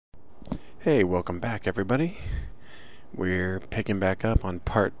Hey, welcome back everybody. We're picking back up on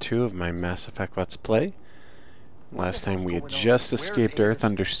part 2 of my Mass Effect Let's Play. Last time we had just escaped Earth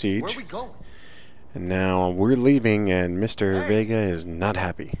under siege, and now we're leaving and Mr. Vega is not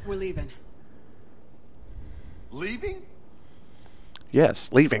happy. We're leaving. Leaving? Yes,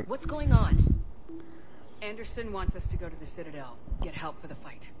 leaving. What's going on? Anderson wants us to go to the Citadel, get help for the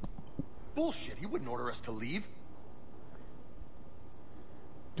fight. Bullshit, he wouldn't order us to leave.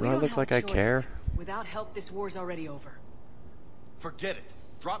 Do I look like I care? Without help, this war's already over. Forget it.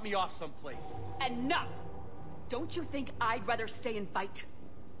 Drop me off someplace. Enough! Don't you think I'd rather stay and fight?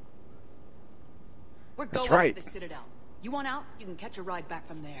 We're going to the Citadel. You want out? You can catch a ride back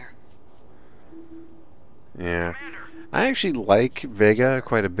from there. Yeah. I actually like Vega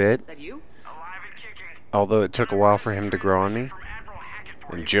quite a bit. That you? Although it took a while for him to grow on me.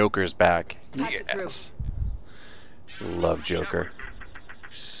 And Joker's back. Yes. Love Joker.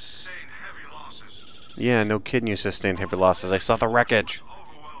 Yeah, no kidding, you sustained heavy losses. I saw the wreckage.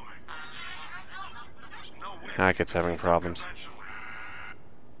 Hackett's having problems.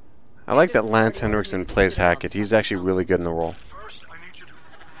 I like that Lance Henriksen plays Hackett. He's actually really good in the role.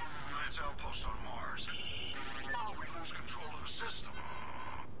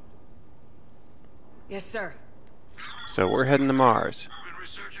 Yes, sir. So we're heading to Mars.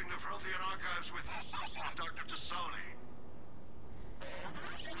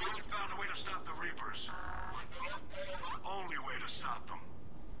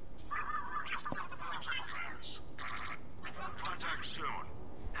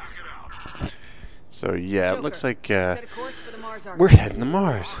 So yeah, it looks like we're heading to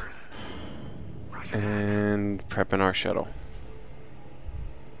Mars and prepping our shuttle.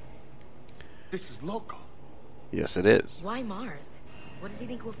 This is local. Yes, it is. Why Mars? What does he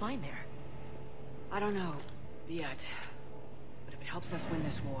think we'll find there? I don't know yet, but if it helps us win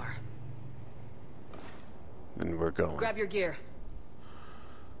this war, then we're going. Grab your gear.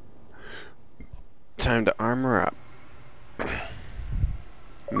 Time to armor up.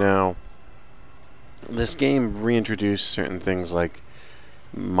 Now, this game reintroduced certain things like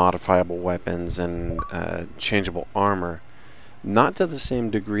modifiable weapons and changeable armor, not to the same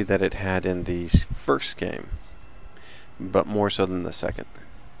degree that it had in the first game, but more so than the second.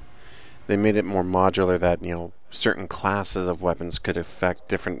 They made it more modular that, you know, certain classes of weapons could affect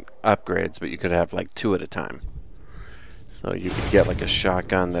different upgrades, but you could have like 2 at a time. So you could get like a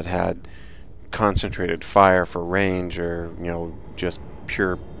shotgun that had concentrated fire for range, or, you know, just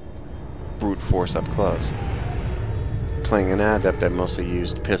pure brute force up close. Playing an adept, I mostly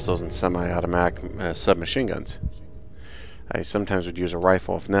used pistols and semi-automatic submachine guns. I sometimes would use a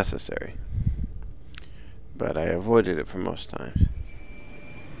rifle if necessary, but I avoided it for most times.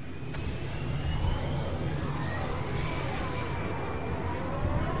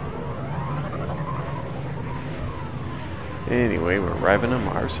 Anyway, we're arriving on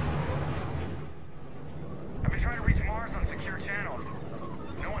Mars. I've been trying to reach Mars on secure channels.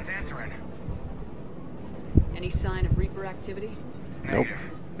 No one's answering. Any sign of Reaper activity? Nope,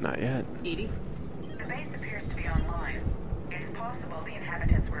 not yet. Edie? The base appears to be online. It's possible the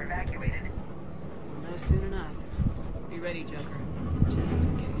inhabitants were evacuated. We'll know soon enough. Be ready, Joker. Just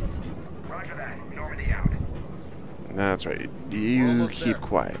in case. Roger that. Normandy out. That's right. You keep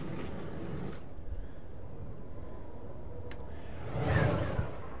quiet.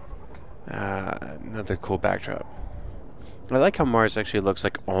 Another cool backdrop. I like how Mars actually looks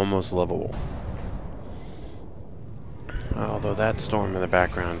like almost livable. Although that storm in the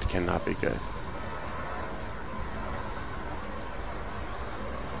background cannot be good.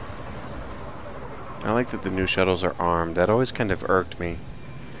 I like that the new shuttles are armed. That always kind of irked me,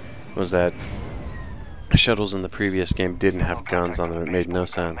 was that shuttles in the previous game didn't have guns on them. It made no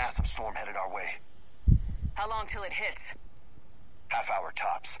sense. Massive storm headed our way. How long till it hits? Half hour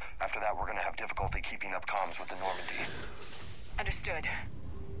tops. After that, we're gonna have difficulty keeping up comms with the Normandy. Understood.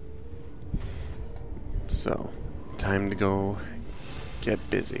 So, time to go get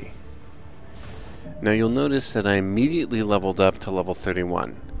busy. Now you'll notice that I immediately leveled up to level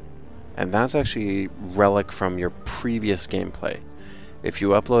 31. And that's actually relic from your previous gameplay. If you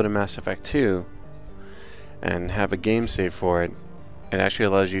upload a Mass Effect 2 and have a game save for it, it actually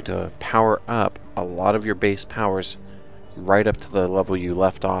allows you to power up a lot of your base powers right up to the level you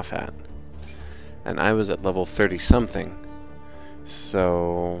left off at. And I was at level 30 something,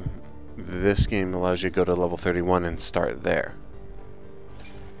 so this game allows you to go to level 31 and start there.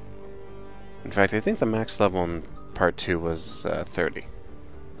 In fact, I think the max level in part 2 was 30.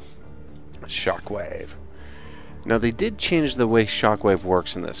 Shockwave. Now they did change the way Shockwave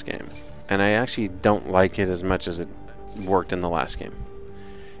works in this game, and I actually don't like it as much as it worked in the last game.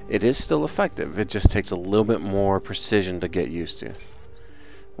 It is still effective, it just takes a little bit more precision to get used to.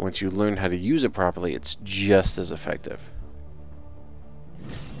 Once you learn how to use it properly, it's just as effective.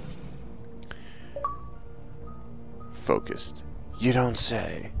 Focused. You don't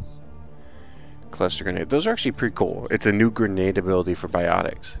say. Cluster grenade. Those are actually pretty cool. It's a new grenade ability for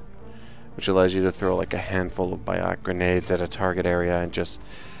biotics, which allows you to throw like a handful of biotic grenades at a target area and just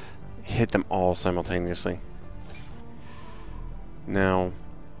hit them all simultaneously. Now,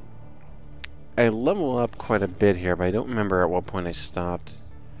 I level up quite a bit here, but I don't remember at what point I stopped.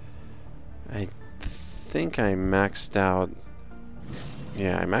 I think I maxed out...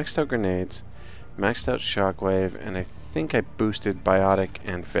 Yeah, I maxed out grenades, maxed out shockwave, and I think I boosted biotic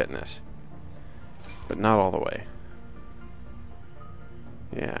and fitness. But not all the way.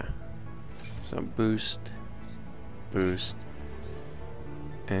 Yeah. So boost, boost,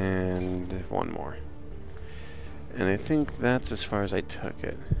 and one more. And I think that's as far as I took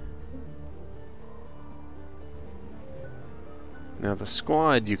it. Now the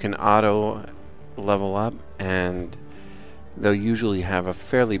squad you can auto level up, and they'll usually have a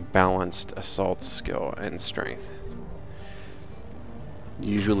fairly balanced assault skill and strength.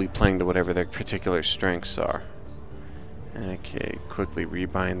 Usually playing to whatever their particular strengths are. Okay, quickly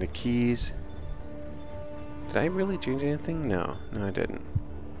rebind the keys. Did I really change anything? No, I didn't.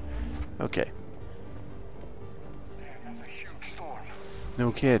 Okay. That's a huge storm.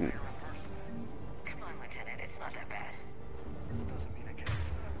 No kidding. Come on, Lieutenant. It's not that bad. Doesn't mean I can't.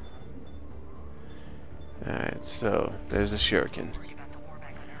 Alright, so there's a shuriken. Worry about the war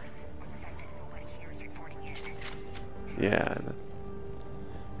back on Earth. The fact that nobody here is reporting in. Yeah,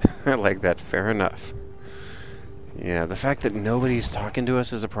 I like that. Fair enough. Yeah, the fact that nobody's talking to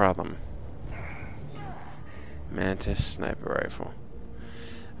us is a problem. Mantis sniper rifle.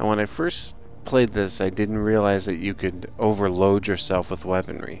 And when I first played this, I didn't realize that you could overload yourself with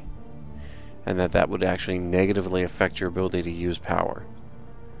weaponry, and that would actually negatively affect your ability to use power.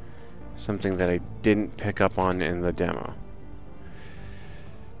 Something that I didn't pick up on in the demo.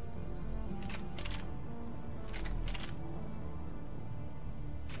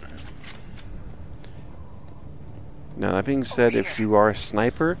 Now that being said, if you are a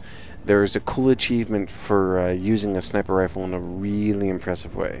sniper, there is a cool achievement for using a sniper rifle in a really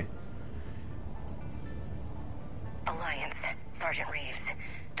impressive way. Alliance. Sergeant Reeves.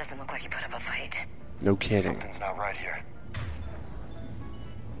 Doesn't look like he put up a fight. No kidding. Something's not right here.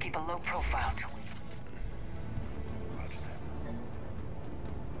 Keep a low profile till we... Roger that.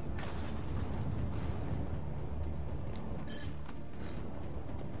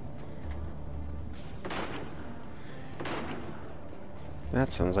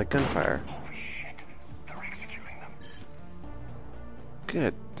 That sounds like gunfire. Holy shit. They're executing them.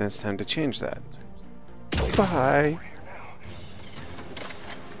 Good. Then it's time to change that. Bye.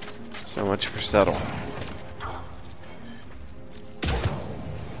 So much for settle.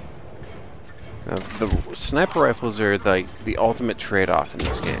 Now, the sniper rifles are like the ultimate trade-off in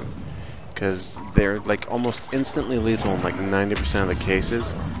this game, because they're like almost instantly lethal in like 90% of the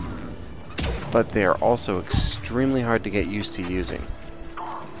cases, but they are also extremely hard to get used to using.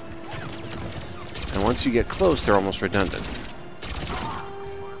 And once you get close, they're almost redundant.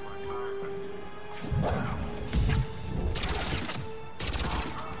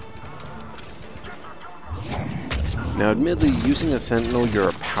 Now, admittedly, using a Sentinel, you're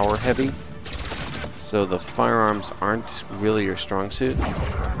a power heavy, so the firearms aren't really your strong suit.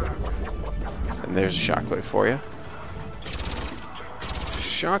 And there's a shockwave for you.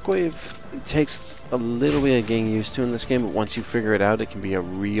 Shockwave takes a little bit of getting used to in this game, but once you figure it out, it can be a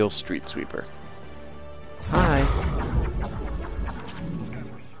real street sweeper. Hi.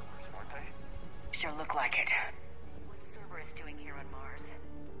 Sure look like it. What's Cerberus doing here on Mars?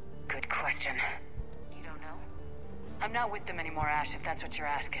 Good question. You don't know? I'm not with them anymore, Ash, if that's what you're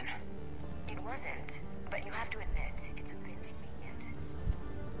asking. It wasn't, but you have to admit, it's a bit convenient.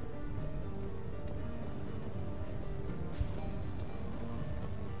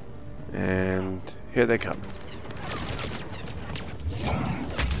 And here they come.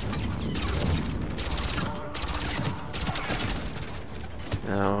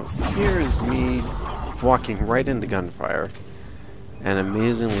 Now, here's me walking right into gunfire, and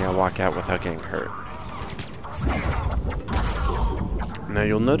amazingly I walk out without getting hurt. Now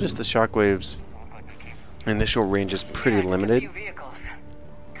you'll notice the shockwave's initial range is pretty limited,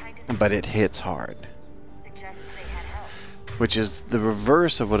 but it hits hard. Which is the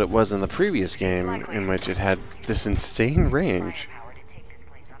reverse of what it was in the previous game, in which it had this insane range.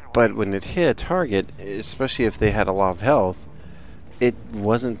 But when it hit a target, especially if they had a lot of health, it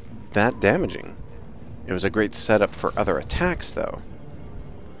wasn't that damaging. It was a great setup for other attacks, though.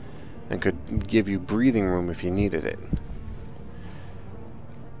 and could give you breathing room if you needed it.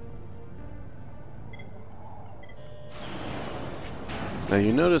 Now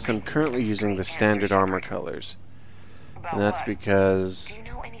you notice I'm currently using the standard armor colors, About and that's what? because Do you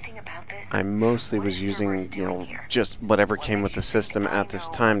know anything about this? I mostly What was is using, Cerberus you know, doing here? just whatever What came with makes the you think system that I at this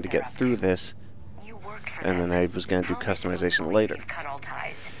know time what to they're get up through to? this, You worked for and them. then I was going to do How am I supposed to customization believe later. you've cut all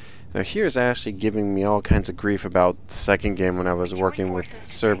ties? Now here's Ashley giving me all kinds of grief about the second game when I was Join working with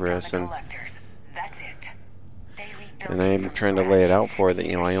forces to take down Cerberus, the and collectors. That's it. They rebuilt and you I'm from trying to lay it scratch. out for her that,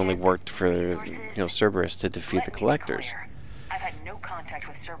 you know, I only Leadership, worked for, resources. you know, Cerberus to defeat Let the me be collectors, clear. I've had no contact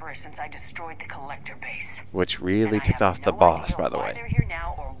with Cerberus since I destroyed the collector base. which And really I ticked have off the no boss, idea by the why way. they're here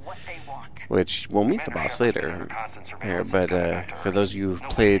now or what they want. Which we'll meet the boss later. Here, but for those of you who've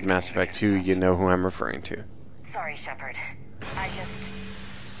played Mass Effect 2, you know who I'm referring to. Sorry, Shepard. I just...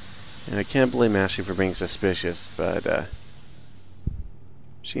 And I can't blame Ashley for being suspicious, but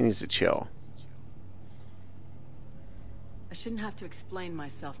she needs to chill. I shouldn't have to explain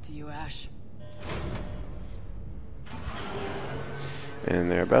myself to you, Ash.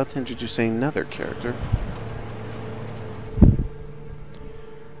 And they're about to introduce another character.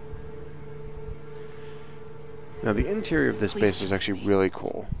 Now the interior of this base is actually really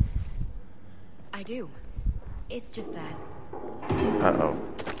cool. I do. It's just that. Uh-oh.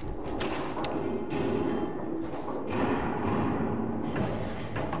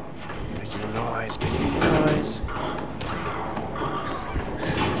 Making noise, making noise.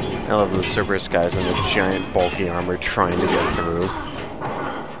 I love the Cerberus guys in the giant bulky armor trying to get through.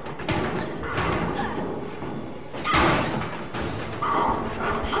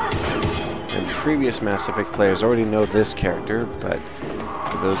 And previous Mass Effect players already know this character, but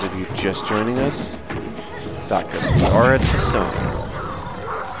for those of you just joining us, Dr. Laura Tassone,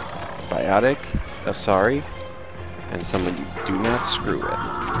 Biotic, Asari, and someone you do not screw with.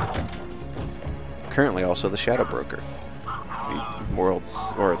 Currently also the Shadow Broker, the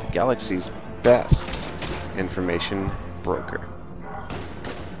world's, or the galaxy's best information broker.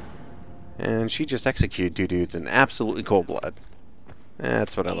 And she just executed two dudes in absolutely cold blood.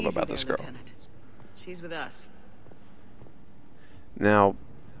 That's what I love Easy about there, this girl. Lieutenant. She's with us. Now,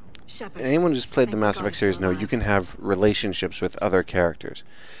 Shepard. anyone who's played the Thank Mass God Effect you're series know you alive. can have relationships with other characters.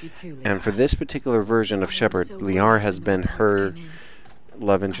 You too, Liara. And for this particular version of I am Shepard, so Liara worried has when been the reports her came in.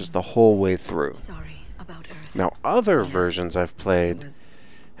 love interest the whole way through. Sorry about Earth. Now, other versions I've It played was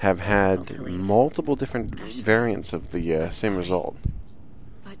have had difficult to leave. multiple different Ashley, variants of the I'm same sorry. result.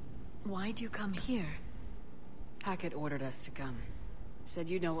 But why'd you come here? Hackett ordered us to come. Said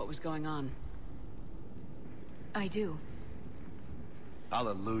you know what was going on. I do.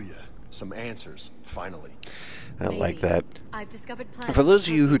 Hallelujah. Some answers, finally. I like Maybe. that. I've discovered plans For those of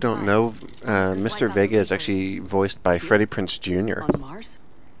to you who perfect don't lives. know, Could Mr. wipe out Vega the is Reapers. actually voiced by Freddie Prinze Jr. On Mars?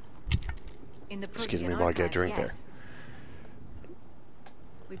 In the Excuse Protean me while I get a archives, drink yes.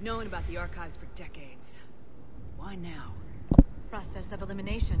 We've known about the archives for decades. Why now? Process of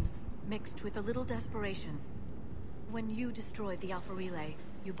elimination, mixed with a little desperation. When you destroyed the Alpha Relay,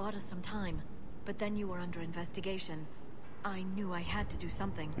 you bought us some time, but then you were under investigation. I knew I had to do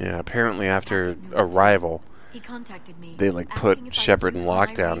something. Yeah, apparently after Hackett knew it too. Arrival, He contacted me. they like asking put if I'd Shepard in use my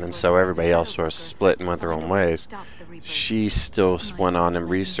lockdown, and resources so as a everybody else shadow sort of broker split and to went their find own a way to ways. stop the Reapers. She still My went on search and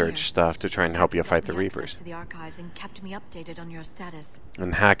led me researched here. stuff to try and help you Hackett fight got the me access Reapers. to the archives and kept me updated on your status.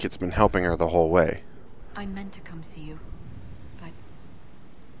 And Hackett's been helping her the whole way. I meant to come see you, but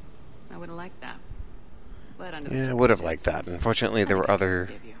I would have liked that. But under the Yeah, I would have liked that. circumstances, Unfortunately, I there think were I can other,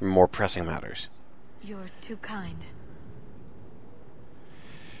 forgive you. more pressing matters. you're too kind.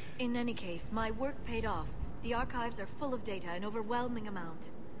 In any case, my work paid off. The archives are full of data, an overwhelming amount.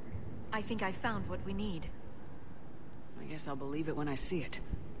 I think I found what we need. I guess I'll believe it when I see it.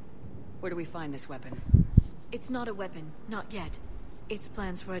 Where do we find this weapon? It's not a weapon, not yet. It's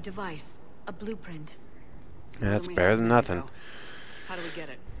plans for a device, a blueprint. It's more That's we better had a than minute nothing. ago. How do we get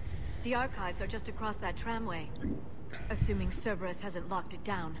it? The archives are just across that tramway. Assuming Cerberus hasn't locked it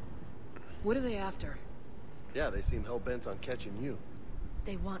down. What are they after? Yeah, they seem hell-bent on catching you.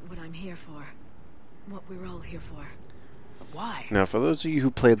 They want what I'm here for. What we're all here for. But why? Now, for those of you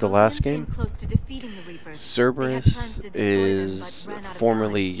who played the last Protheans came game, close to defeating the Reapers. They had plans Cerberus to destroy them, is but ran out of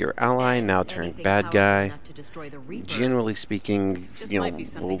formerly time. your ally, And now turned anything bad powerful guy. enough to destroy the Reapers. Generally speaking, Just you know, might be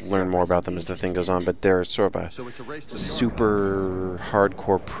something we'll learn more Cerberus about would them be as the thing interested goes on, in. but they're sort of a So it's a race to the super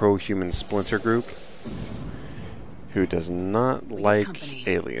hardcore pro-human splinter group who does not We got like company.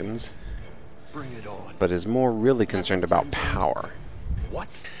 aliens, Bring it on. but is more really concerned this about time, James. power. What?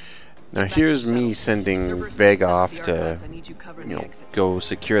 Now Back to here's the me shuttle. sending Cerberus Vega moves us off the to, archives. I need you covering you the know, exits. go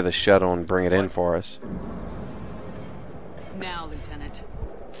secure the shuttle and bring it in for us. Now, Lieutenant.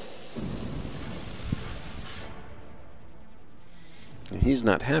 And he's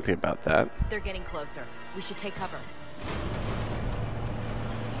not happy about that. They're getting closer. We should take cover.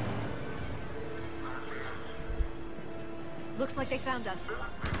 Looks like they found us.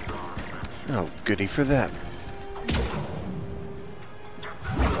 Oh, goody for them.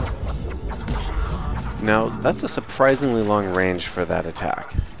 Now, that's a surprisingly long range for that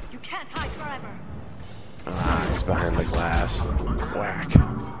attack. You can't hide forever. Ah, he's behind the glass. Whack.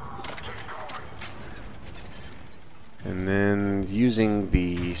 And then, using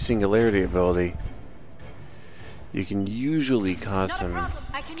the singularity ability, you can usually cause some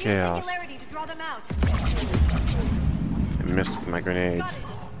I can chaos. use singularity to draw them out. I missed with my grenades.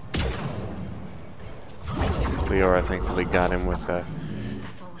 Leora thankfully got him with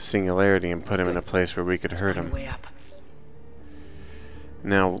singularity and put him in a place where we could hurt him. Way up.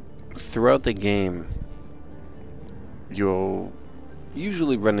 Now, throughout the game, you'll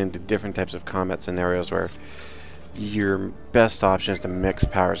usually run into different types of combat scenarios where your best option is to mix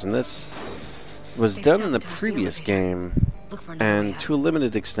powers, and this was done in the previous game and to a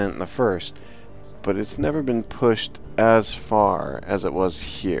limited extent in the first, but it's never been pushed as far as it was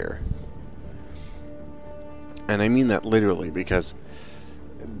here. And I mean that literally, because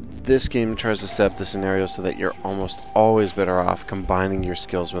this game tries to set up the scenario so that you're almost always better off combining your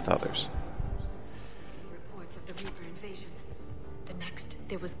skills with others. Reports of the Reaper invasion. The next,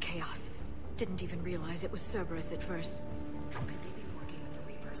 there was chaos. Didn't even realize it was Cerberus at first. How could they be working with the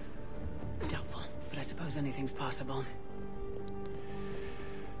Reapers? Doubtful, but I suppose anything's possible.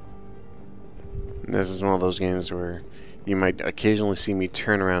 This is one of those games where you might occasionally see me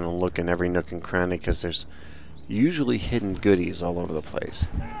turn around and look in every nook and cranny, because there's usually hidden goodies all over the place.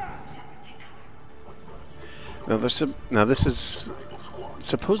 Now this is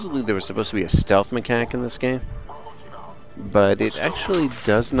supposedly there was supposed to be a stealth mechanic in this game, but it actually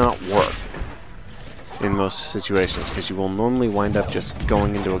does not work in most situations, because you will normally wind up just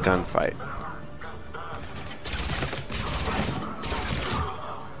going into a gunfight.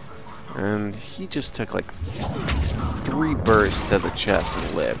 And he just took like 3 bursts to the chest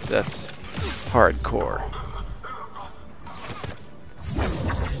and lived. That's hardcore.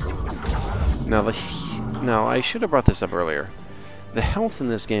 Now I should have brought this up earlier. The health in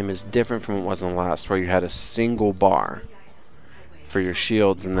this game is different from what it was in the last, where you had a single bar for your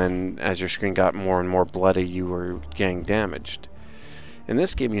shields, and then as your screen got more and more bloody, you were getting damaged. In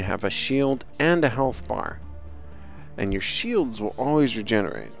this game, you have a shield and a health bar, and your shields will always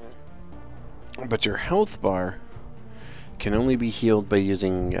regenerate. But your health bar can only be healed by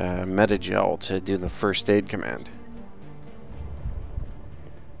using Metagel to do the first aid command.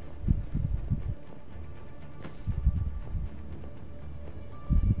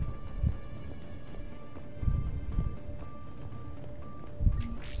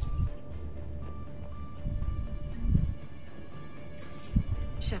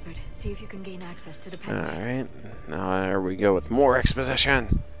 Shepard, see if you can gain access to the pen. Alright, now there we go with more exposition.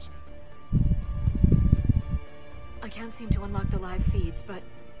 I can't seem to unlock the live feeds, but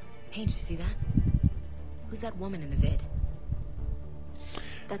Paige, see that? Who's that woman in the vid?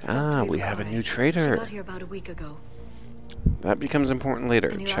 that's We have a new She traitor. got here about a week ago. That becomes important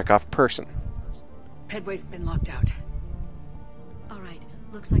later. Any Check luck? off person. Pedway's been locked out. Alright,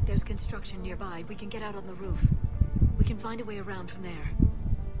 looks like there's construction nearby. We can get out on the roof. We can find a way around from there.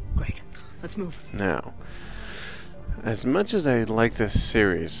 Great. Let's move. Now, as much as I like this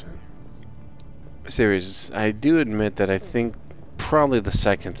series, I do admit that I think probably the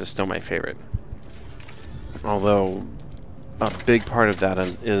second is still my favorite. Although a big part of that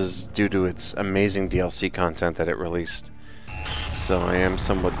is due to its amazing DLC content that it released. So I am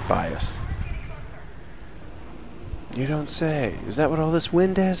somewhat biased. You don't say. Is that what all this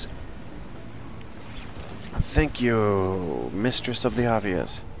wind is? Thank you, Mistress of the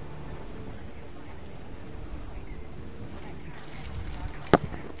Obvious.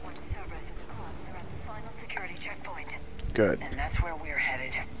 Once Cerberus is across, they're at the final security checkpoint. Good. And that's where we're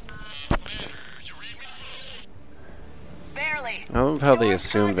headed. Barely. I love how they Storm's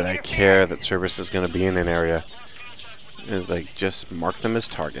assume that I causing care that interference. Cerberus is going to be in an area. It's like, just mark them as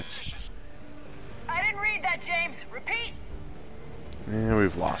targets. I didn't read that, James. Repeat. And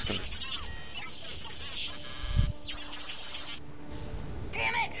we've lost him.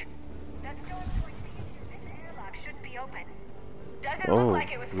 Damn it! That storm's going to be here. This airlock shouldn't be open. Doesn't Oh, look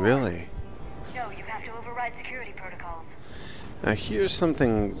like it was forced. really? No, you have to override security protocols. Now here's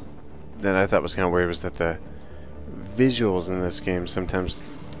something that I thought was kind of weird, was that the visuals in this game sometimes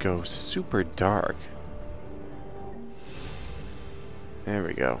go super dark. There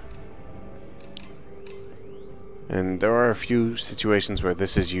we go. And there are a few situations where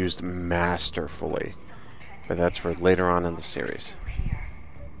this is used masterfully, but that's for later on in the series. Here.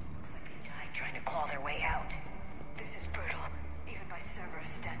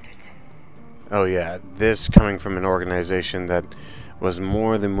 Oh yeah, this coming from an organization that was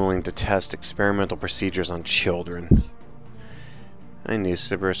more than willing to test experimental procedures on children. I knew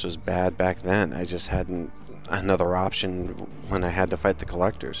Cerberus was bad back then. I just hadn't another option when I had to fight the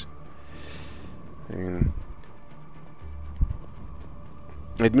collectors. And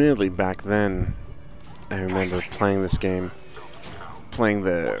admittedly, back then, I remember playing this game, playing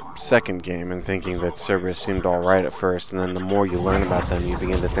the second game, and thinking that Cerberus seemed alright at first, and then the more you learn about them, you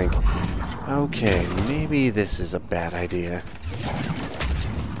begin to think, okay, maybe this is a bad idea.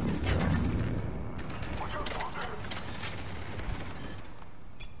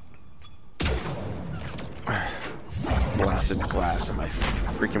 Blasted glass in my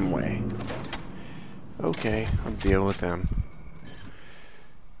freaking way. Okay, I'll deal with them.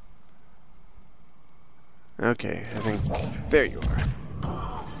 Okay, I think... There you are.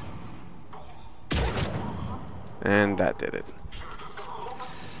 And that did it.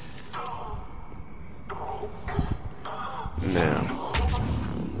 Now,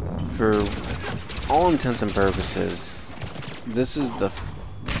 for all intents and purposes, this is the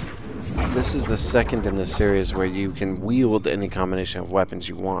second in the series where you can wield any combination of weapons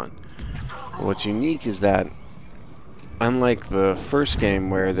you want. What's unique is that, unlike the first game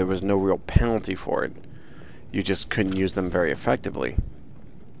where there was no real penalty for it, you just couldn't use them very effectively.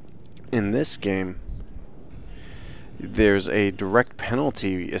 In this game, there's a direct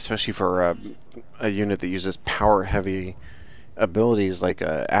penalty, especially for a unit that uses power-heavy abilities like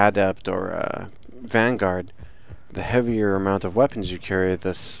a Adept or a Vanguard. The heavier amount of weapons you carry,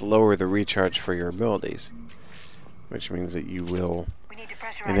 the slower the recharge for your abilities. Which means that you will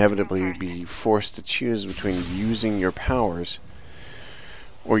inevitably be forced to choose between using your powers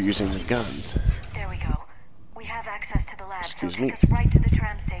or using the guns. There we go. We have access to the lab, Excuse so me. take us right to the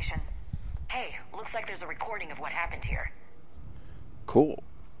tram station. Hey, looks like there's a recording of what happened here. Cool.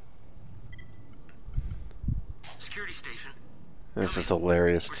 Security station. This is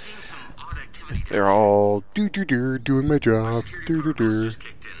hilarious. We're seeing some odd activity They're all doing my job,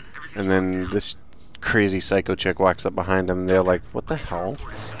 and then this crazy psycho chick walks up behind them. They're like, "What the hell?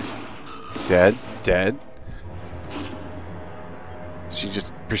 Dead? Dead?" She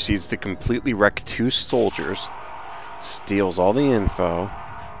just proceeds to completely wreck 2 soldiers, steals all the info,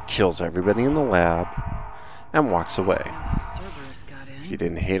 kills everybody in the lab, and walks away. Cerberus got in. If you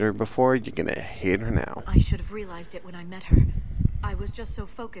didn't hate her before, you're gonna hate her now. I should have realized it when I met her. I was just so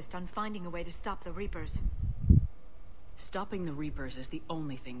focused on finding a way to stop the Reapers. Stopping the Reapers is the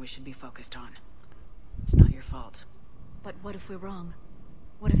only thing we should be focused on. It's not your fault. But what if we're wrong?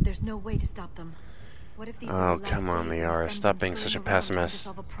 What if there's no way to stop them? What if these Oh, are the last come on, days we Liara. spend Stop them being such a screwing around trying to pessimist.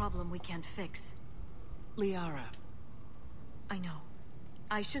 solve a problem we can't fix? Liara, I know.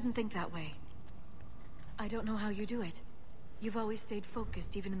 I shouldn't think that way. I don't know how you do it. You've always stayed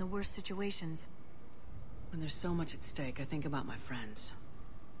focused even in the worst situations. when there's so much at stake, I think about my friends,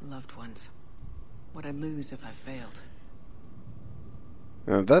 loved ones. What I'd lose if I failed.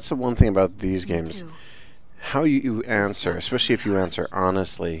 That's the one thing about these Me games. too. How you answer, especially if you answer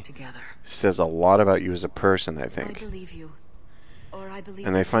honestly, Together. says a lot about you as a person, I I think. believe you. Or I believe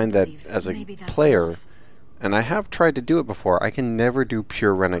And that I you find that believe. as a Maybe that's player, enough. and I have tried to do it before, I can never do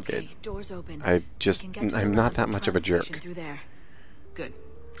pure renegade. Okay, doors open. I We just, can get to the I'm not labs that and much of a tram jerk. station through there. Good.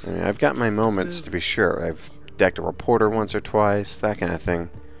 I mean, I've got my moments, to be sure. I've decked a reporter once or twice, that kind of thing.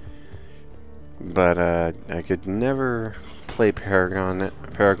 But I could never play Paragon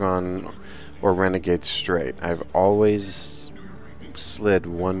or Renegade straight. I've always slid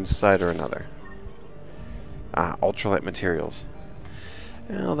one side or another. Ultralight materials.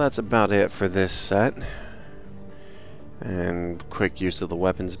 Well, that's about it for this set. And quick use of the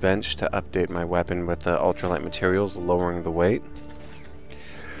weapons bench to update my weapon with the ultralight materials, lowering the weight.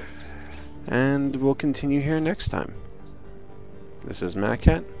 And we'll continue here next time. This is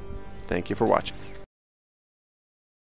MatCat. Thank you for watching.